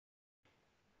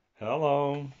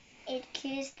Hello. It's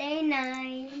Tuesday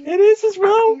night. It is as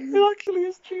well. It actually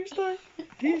is Tuesday.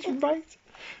 He's right.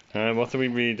 What are we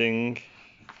reading?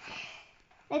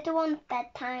 Little one's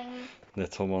bedtime.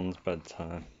 Little One's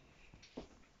Bedtime.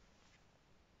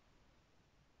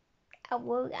 I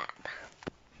woke up.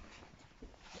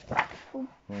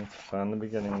 Let's find the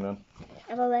beginning then.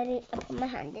 I've already put my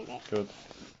hand in it. Good.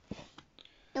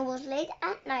 It was late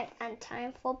at night and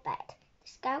time for bed.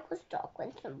 The sky was dark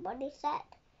when somebody said,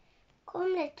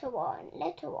 "Come, little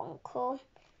one, come.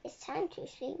 It's time to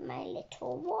sleep, my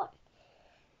little one."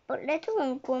 But little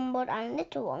one grumbled and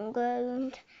little one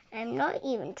groaned. "I'm not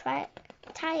even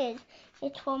tired."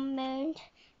 Little one moaned.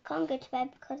 "Can't go to bed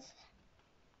because..."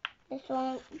 Little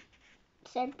one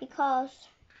said, "Because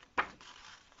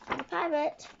I'm a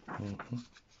pirate.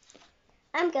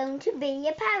 I'm going to be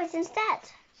a pirate instead."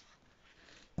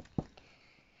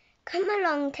 "Come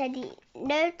along, Teddy.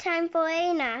 No time for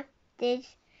a nap. There's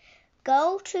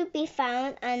gold to be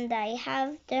found, and I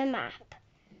have the map.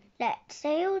 Let's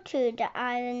sail to the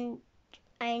island.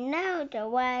 I know the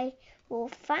way. We'll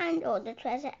find all the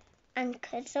treasure and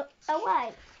castle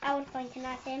away." I was pointing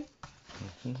at him.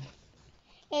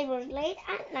 It was late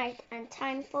at night and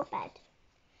time for bed.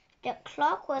 The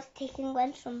clock was ticking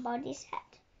when somebody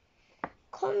said,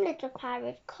 "Come, little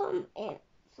pirate, come in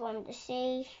from the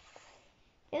sea.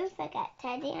 Don't forget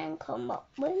Teddy and come up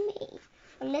with me."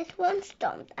 The little one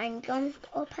stomped and jumped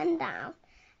up and down.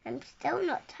 "I'm still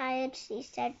not tired," she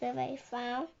said with a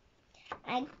frown.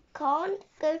 "I can't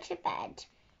go to bed,"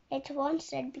 little one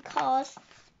said, "because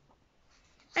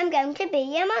I'm going to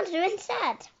be a monster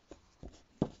instead."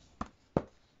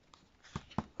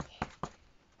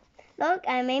 "Look,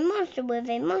 I'm a monster with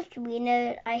a monstery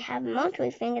nose. I have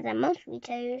monstery fingers and monstery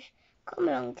toes. Come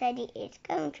along, Teddy, it's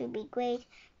going to be great.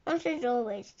 Monsters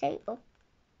always stay up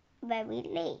very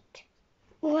late."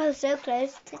 Well, so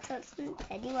close to touching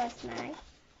Teddy was nice.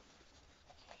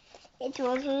 It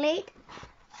was late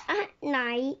at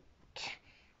night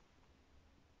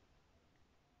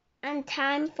and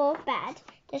time for bed.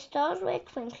 The stars were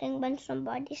twinkling when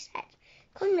somebody said,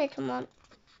 "Come, little mother,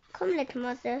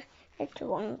 little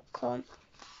one, come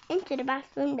into the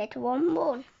bathroom, little one,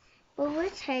 born." "Well,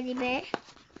 with Teddy bear,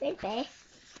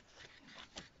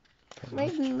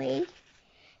 with me."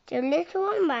 The little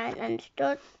one ran and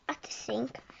stood at the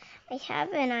sink. "I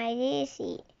have an idea,"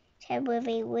 she said with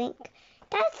a wink.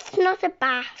 "That's not a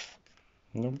bath."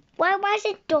 Nope. Why's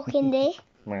a duck in there?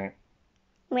 Right.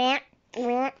 Meh,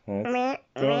 meh, meh,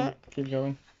 Go meh. on. Keep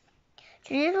going.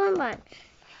 The little one ran.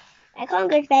 "I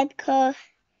can't go to bed because,"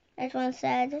 this one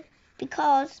said,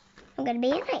 "because I'm going to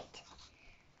be a knight.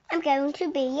 I'm going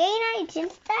to be a knight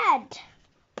instead.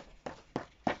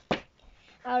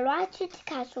 I'll ride to the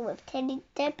castle with Teddy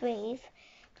the Brave.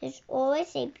 There's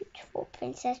always a beautiful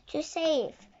princess to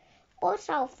save. Watch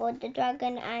out for the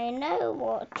dragon, I know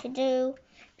what to do.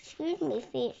 Excuse me,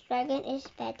 fierce dragon, it's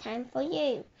bedtime for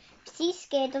you." She's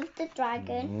scared of the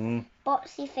dragon, but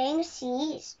she thinks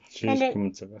she's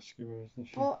coming to rescue her, isn't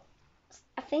she? But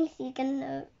I think she's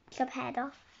gonna chop her head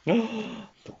off.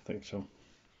 Don't think so.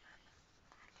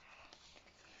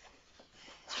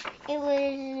 It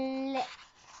was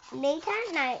late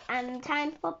at night and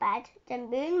time for bed. The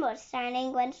moon was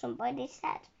shining when somebody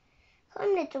said,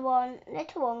 "Come, little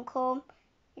one, come.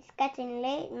 It's getting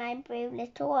late, my brave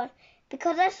little one."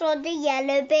 Because I saw the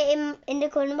yellow bit in the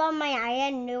corner of my eye, I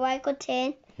knew I could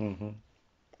turn.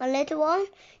 A little one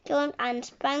jumped and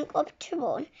sprang up to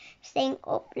run. Staying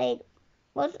up late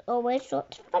was always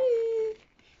such fun.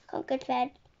 "Can't go to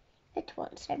bed," little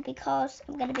one said, "because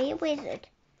I'm going to be a wizard.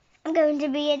 I'm going to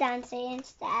be a dancer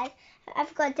instead." I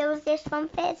forgot there was this one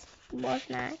first,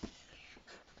 wasn't I?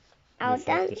 We've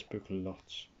read this book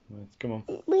lots. Right, come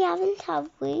on. We haven't, have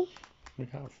we? We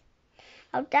have.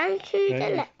 I'll dance to the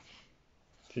left.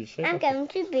 Did you say I'm that? going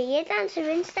to be a dancer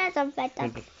instead of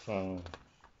better. Oh.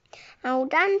 I'll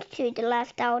dance to the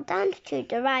left, I'll dance to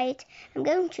the right. I'm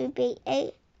going to be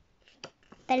a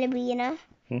ballerina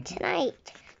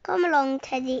tonight. Come along,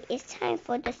 Teddy, it's time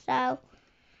for the show.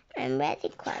 I'm really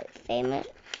quite famous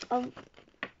of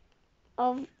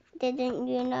didn't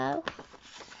you know?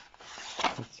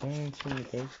 It's time to the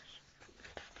books.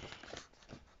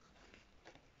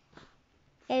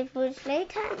 It was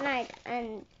late at night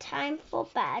and time for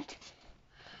bed.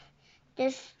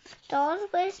 The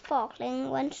stars were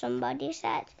sparkling when somebody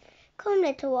said, "Come,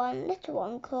 little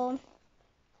one, come.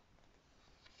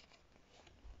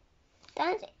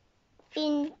 Dance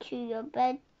into your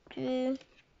bedroom,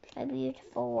 my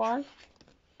beautiful one."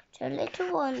 So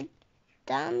little one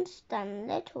danced and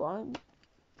little one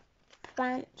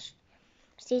pranced.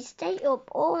 She'd stay up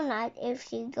all night if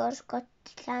she just got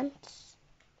the chance.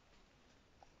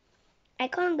 I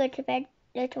can't go to bed,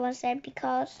 little one said,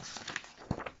 because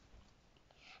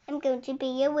I'm going to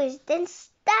be a wizard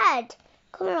instead.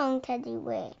 Come along, Teddy.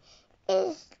 Where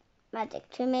is magic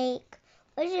to make?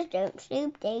 Wizards don't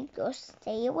sleep, they just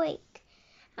stay awake.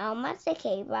 I'll magic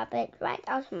a rabbit right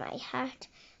out of my hat.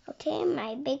 I'll turn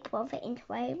my big brother into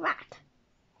a rat.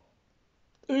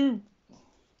 Ooh.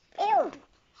 Ew!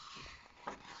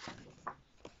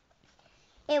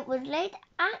 It was late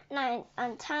at night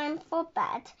and time for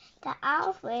bed. The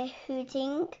owls were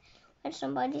hooting when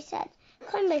somebody said,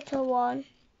 "Come, little one.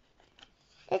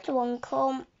 Little one,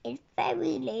 come. It's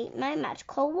very late, my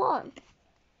magical one.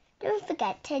 Don't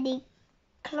forget, Teddy.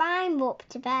 Climb up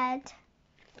to bed."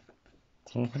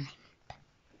 Mm-hmm.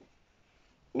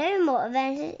 No more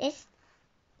adventures. It's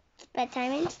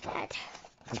bedtime instead.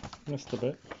 Missed a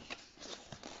bit.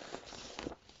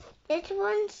 Little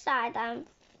one sighed and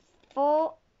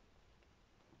thought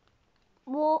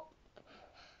for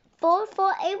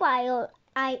a while.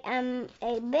 "I am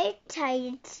a bit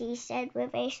tired," she said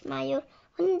with a smile.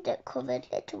 Under-covered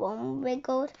little one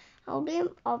wriggled. "I'll dream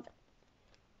of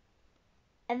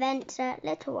adventure,"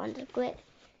 little one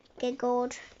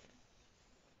giggled.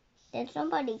 Then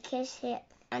somebody kissed her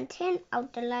and turned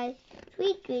out the light.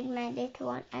 "Sweet dreams, my little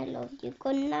one. I love you.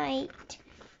 Good night."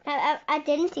 I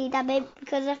didn't see that bit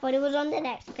because I thought it was on the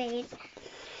next page.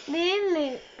 Moon,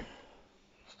 moon.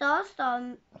 Star,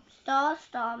 star, star,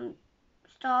 star,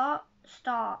 star,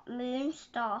 star, moon,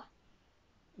 star.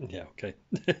 Yeah, okay.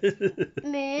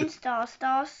 Moon, star,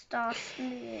 star, star,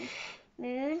 moon.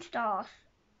 Moon, star,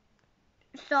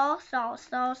 star, star,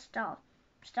 star, star,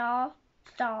 star,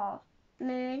 star,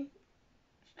 moon,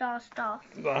 star, star.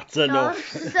 That's Star, enough.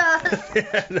 star.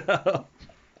 No.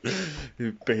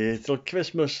 You bait till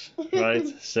Christmas. Right,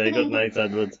 say good night,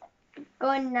 Edward.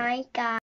 Good night, guys.